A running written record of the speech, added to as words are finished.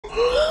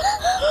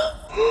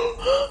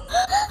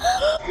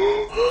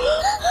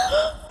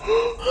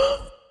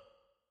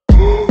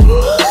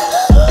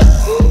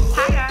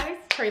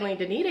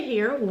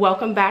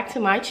welcome back to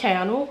my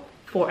channel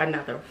for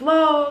another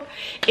vlog.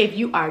 If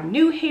you are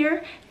new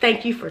here,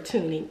 thank you for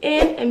tuning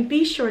in, and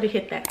be sure to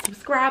hit that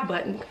subscribe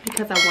button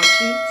because I want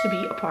you to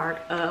be a part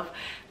of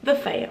the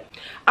fam.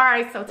 All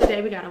right, so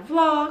today we got a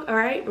vlog. All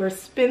right, we're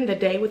spend the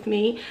day with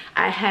me.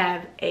 I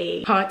have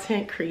a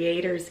content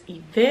creators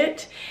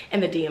event in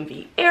the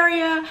DMV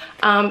area.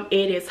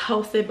 It is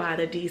hosted by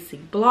the DC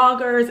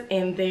bloggers,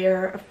 and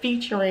they're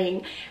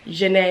featuring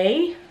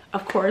Janae,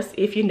 of course,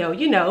 if you know,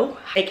 you know,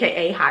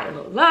 aka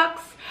Hilo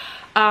Lux,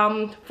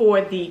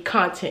 for the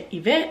content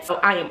event. So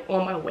I am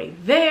on my way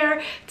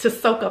there to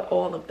soak up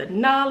all of the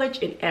knowledge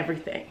and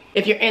everything.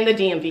 If you're in the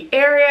DMV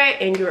area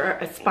and you're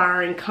an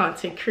aspiring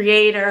content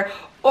creator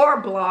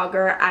or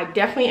blogger, I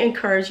definitely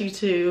encourage you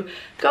to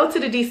go to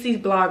the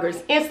DC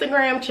bloggers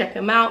Instagram, check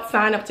them out,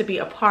 sign up to be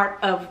a part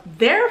of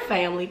their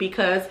family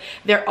because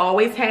they're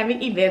always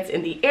having events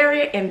in the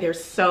area and they're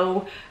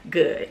so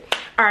good.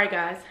 All right,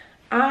 guys,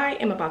 I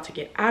am about to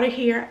get out of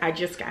here. I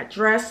just got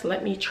dressed.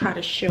 Let me try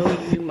to show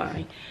you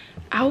my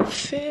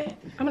outfit.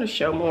 I'm gonna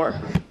show more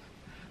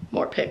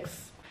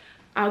pics.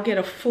 I'll get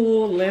a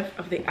full length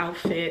of the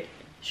outfit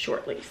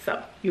shortly,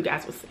 so you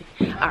guys will see.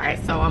 All right,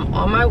 so I'm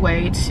on my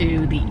way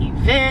to the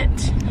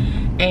event,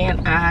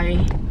 and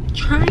I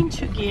trying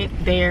to get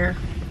there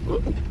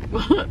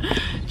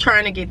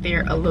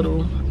a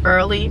little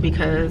early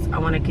because I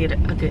want to get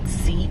a good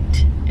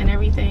seat and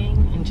everything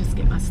and just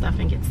get my stuff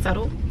and get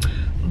settled.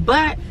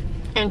 But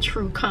in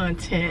true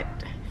content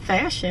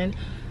fashion,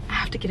 I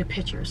have to get a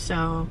picture.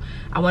 So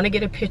I want to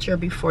get a picture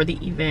before the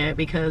event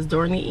because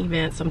during the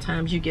event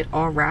sometimes you get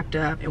all wrapped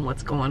up in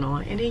what's going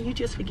on and then you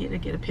just forget to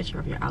get a picture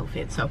of your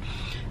outfit. So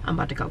I'm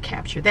about to go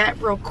capture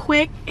that real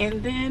quick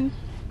and then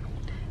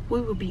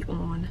we will be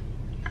on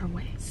our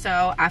way.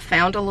 So I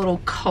found a little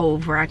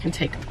cove where I can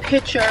take a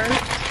picture.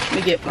 Let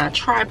me get my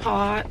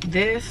tripod.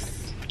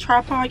 This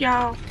tripod,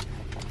 y'all,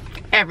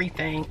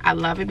 everything. I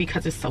love it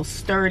because it's so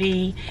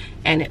sturdy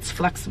and it's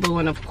flexible,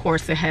 and of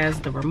course it has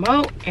the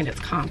remote and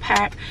it's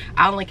compact.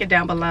 I'll link it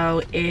down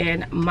below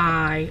in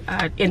my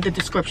in the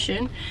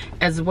description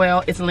as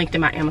well. It's linked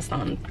in my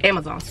Amazon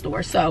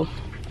store. So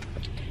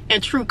in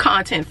true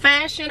content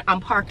fashion,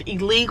 I'm parked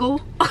illegal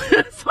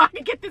so I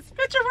can get this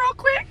picture real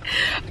quick.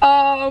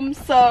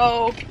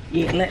 So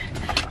yeah,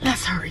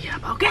 let's hurry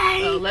up,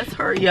 okay? So let's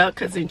hurry up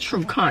because in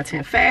true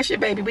content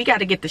fashion, baby, we got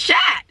to get the shot.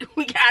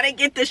 We got to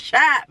get the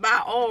shot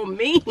by all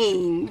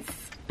means.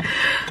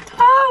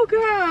 Oh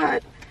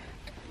God,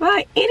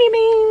 by any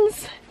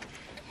means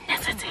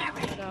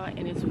necessary.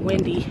 And it's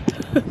windy.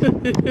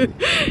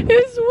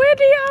 It's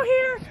windy out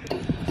here.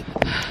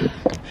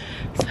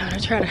 So I'm gonna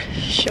try to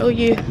show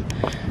you.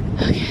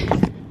 Okay,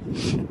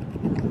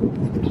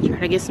 try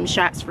to get some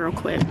shots real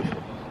quick.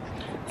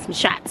 Some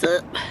shots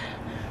up.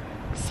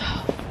 So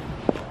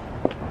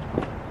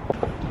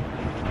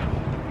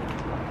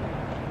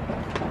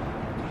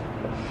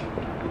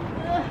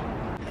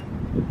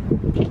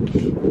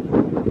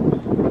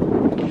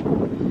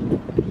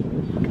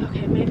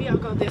okay, maybe I'll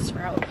go this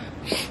route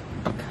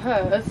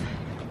because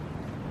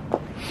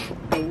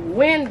the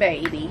wind,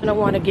 baby. I don't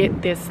want to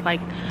get this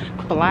like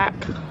black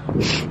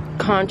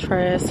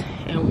contrast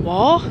and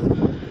wall,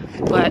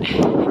 but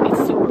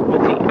it's super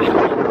windy. I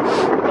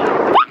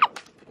don't know.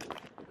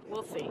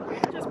 We'll see.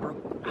 I just broke.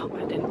 I hope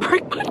I didn't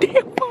break my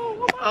damn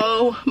phone.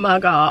 Oh my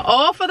God.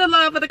 All for the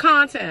love of the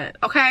content,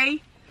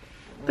 okay?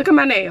 Look at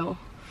my nail.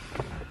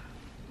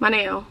 My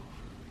nail.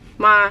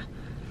 My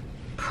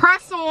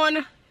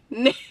press-on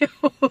nails.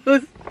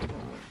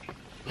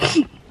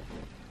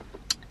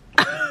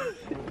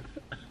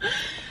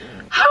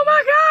 Oh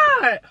my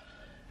God.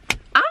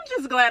 I'm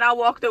just glad I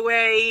walked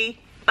away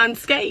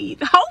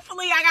unscathed.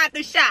 Hopefully I got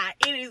the shot.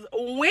 It is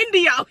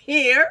windy out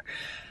here.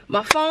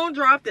 My phone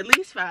dropped at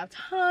least 5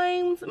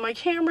 times. My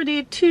camera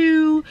did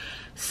too.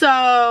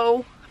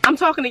 So I'm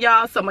talking to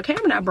y'all, so my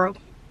camera not broke.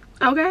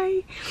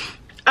 Okay.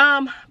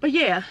 But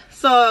yeah,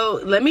 so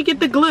let me get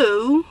the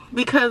glue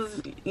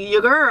because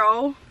your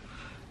girl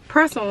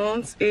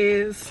press-ons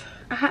is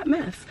a hot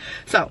mess.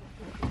 So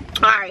all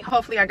right,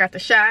 hopefully I got the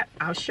shot.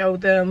 I'll show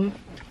them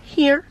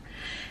here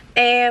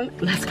and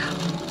let's go.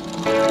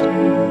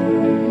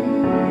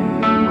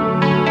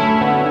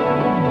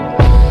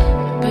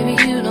 Baby,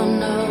 you don't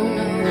know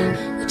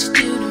what you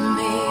do to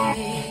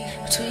me.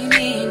 Between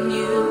me and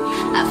you,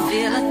 I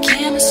feel like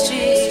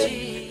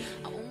chemistry.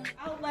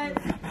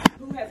 Outlets,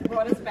 who has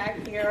brought us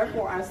back here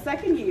for our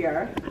second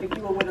year. If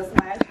you were with us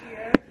last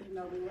year, you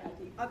know we were at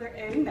the other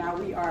end. Now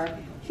we are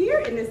here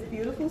in this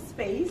beautiful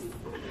space.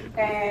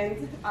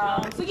 And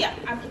so yeah,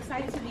 I'm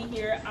excited to be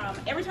here.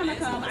 Every time I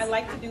come, I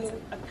like to do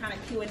a kind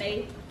of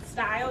Q&A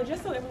style,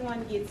 just so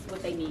everyone gets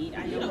what they need.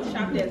 I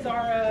shopped at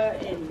Zara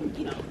and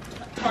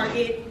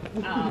Target,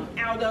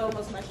 Aldo.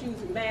 Most of my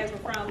shoes and bags were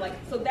from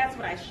so that's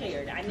what I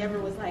shared. I never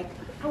was like,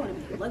 I want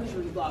to be a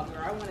luxury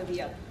blogger. I want to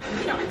be I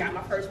got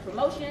my first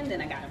promotion, then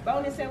I got a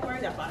bonus at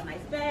work. I bought a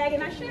nice bag,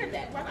 and I shared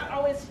that. I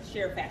always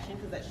share fashion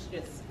because that's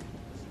just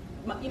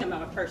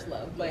my first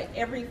love. But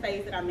every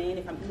phase that I'm in,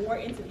 if I'm more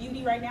into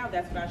beauty right now,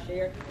 that's what I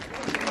share.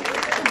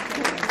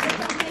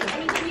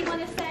 Anything you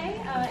want to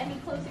say? Any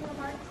closing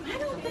remarks? I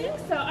don't think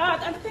so.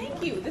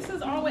 Thank you. This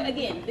is always,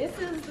 again, this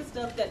is the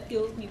stuff that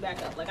fuels me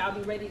back up. Like,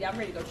 I'm ready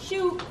to go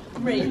shoot,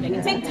 I'm ready to make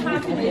a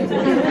TikTok. So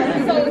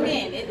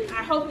again,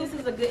 I hope this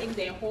is a good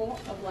example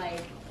of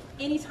like,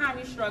 anytime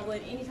you're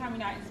struggling, anytime you're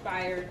not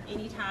inspired,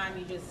 anytime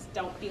you just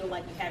don't feel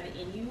like you have it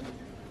in you,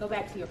 go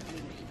back to your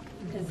community.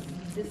 Because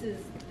this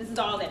is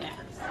all that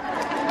matters.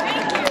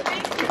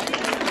 Thank you.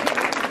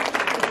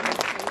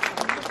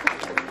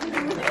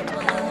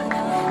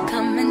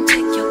 Come and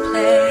take your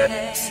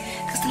place,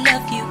 'cause the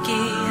love you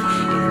give,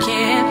 you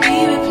can't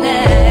be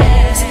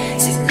replaced.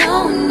 See,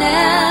 no one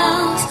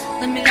else,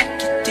 let me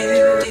like you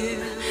do.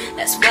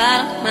 That's why I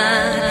don't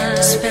mind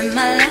to spend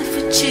my life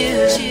with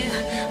you.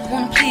 I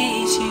wanna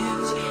please you.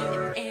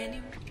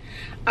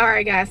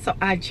 Alright guys, so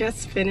I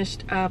just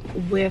finished up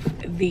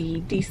with the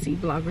DC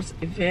Bloggers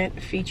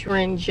event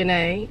featuring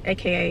Janae,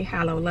 aka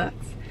Hallow Lux.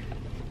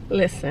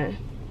 Listen,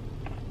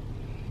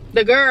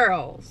 the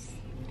girls,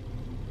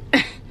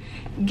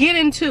 get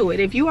into it.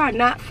 If you are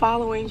not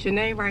following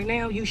Janae right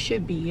now, you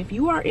should be. If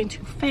you are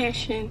into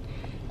fashion,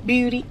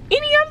 beauty,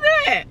 any of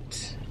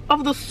that,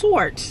 of the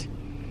sort,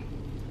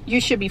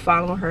 you should be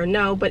following her.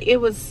 No, but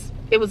it was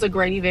a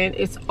great event.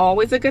 It's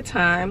always a good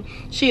time.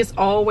 She is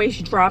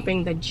always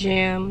dropping the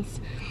gems.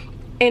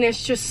 And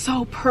it's just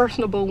so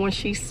personable when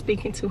she's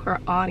speaking to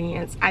her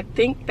audience. I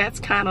think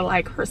that's kind of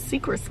like her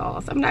secret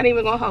sauce. I'm not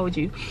even gonna hold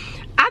you.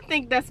 I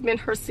think that's been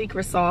her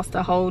secret sauce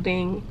to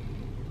holding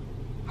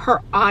her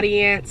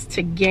audience,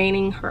 to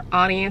gaining her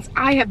audience.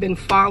 I have been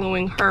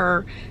following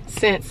her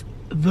since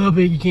the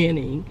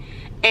beginning.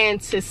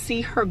 And to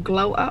see her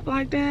glow up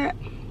like that,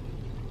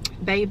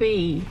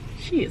 baby,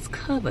 she is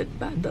covered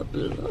by the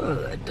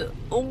blood.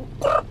 Oh.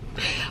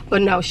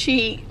 But no,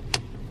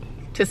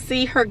 to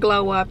see her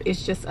glow up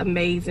is just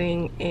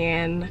amazing,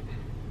 and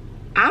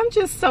I'm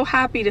just so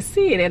happy to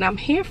see it, and I'm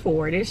here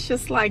for it. It's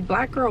just like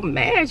Black girl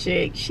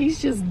magic.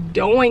 She's just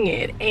doing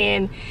it,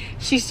 and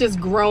she's just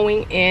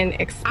growing and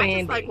expanding. I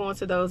just like going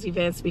to those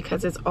events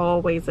because it's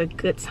always a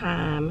good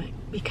time,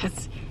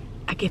 because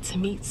I get to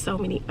meet so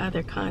many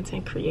other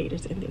content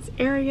creators in this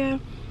area,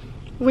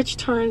 which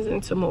turns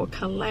into more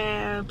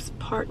collabs,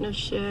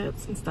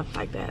 partnerships, and stuff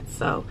like that.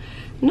 So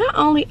not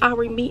only are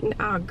we meeting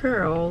our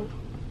girl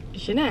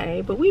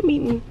Janae, but we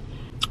meeting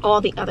all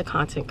the other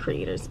content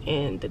creators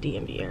in the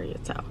DMV area.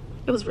 So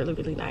it was really,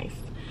 really nice.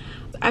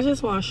 I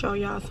just want to show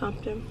y'all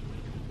something.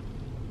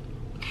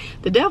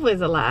 The devil is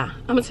a lie.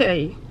 I'm gonna tell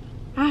you,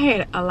 I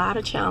had a lot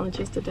of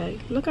challenges today.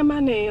 Look at my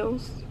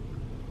nails.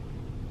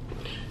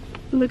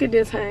 Look at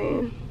this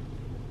hand.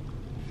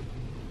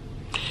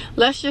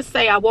 Let's just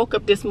say I woke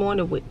up this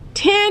morning with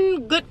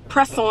 10 good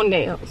press-on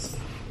nails.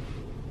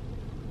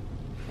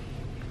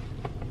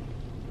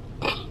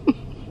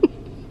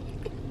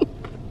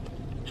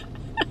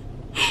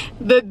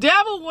 The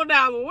devil will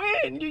not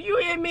win. You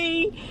hear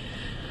me?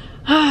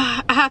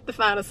 I have to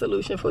find a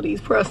solution for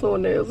these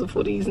press-on nails and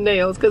for these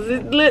nails, because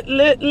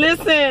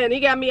listen, he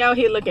got me out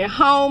here looking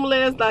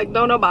homeless, like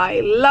don't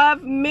nobody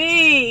love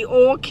me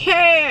or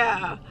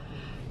care.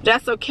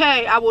 That's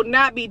okay. I will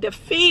not be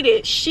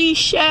defeated. She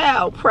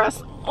shall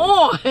press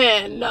on.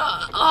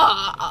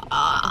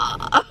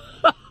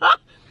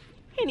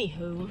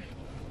 Anywho,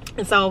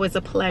 it's always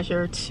a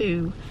pleasure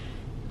to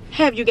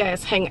have you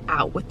guys hang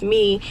out with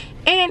me.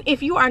 And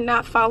if you are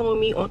not following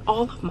me on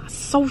all of my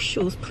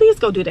socials, please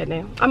go do that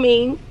now. I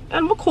mean,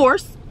 and of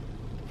course,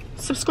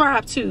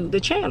 subscribe to the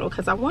channel,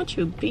 because I want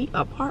you to be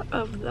a part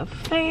of the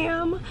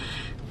fam.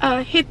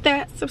 Hit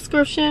that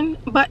subscription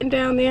button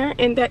down there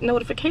and that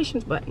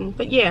notifications button.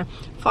 But yeah,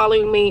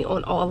 following me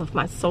on all of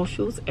my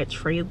socials at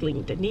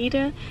Traveling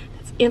Danita.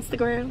 That's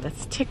Instagram,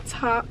 that's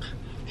TikTok,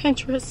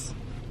 Pinterest,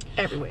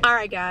 everywhere. All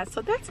right guys,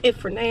 so that's it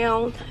for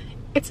now.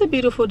 It's a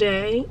beautiful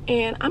day,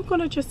 and I'm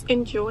gonna just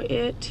enjoy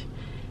it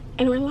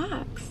and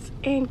relax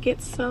and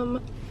get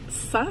some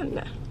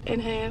sun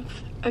and have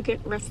a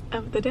good rest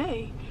of the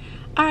day.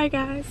 All right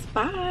guys,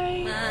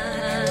 bye.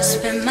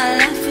 Spend my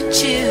life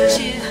with you.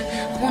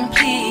 I wanna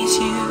please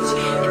you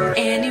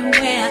in any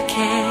way I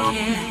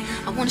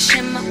can. I wanna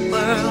share my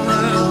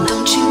world.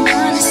 Don't you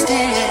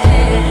understand?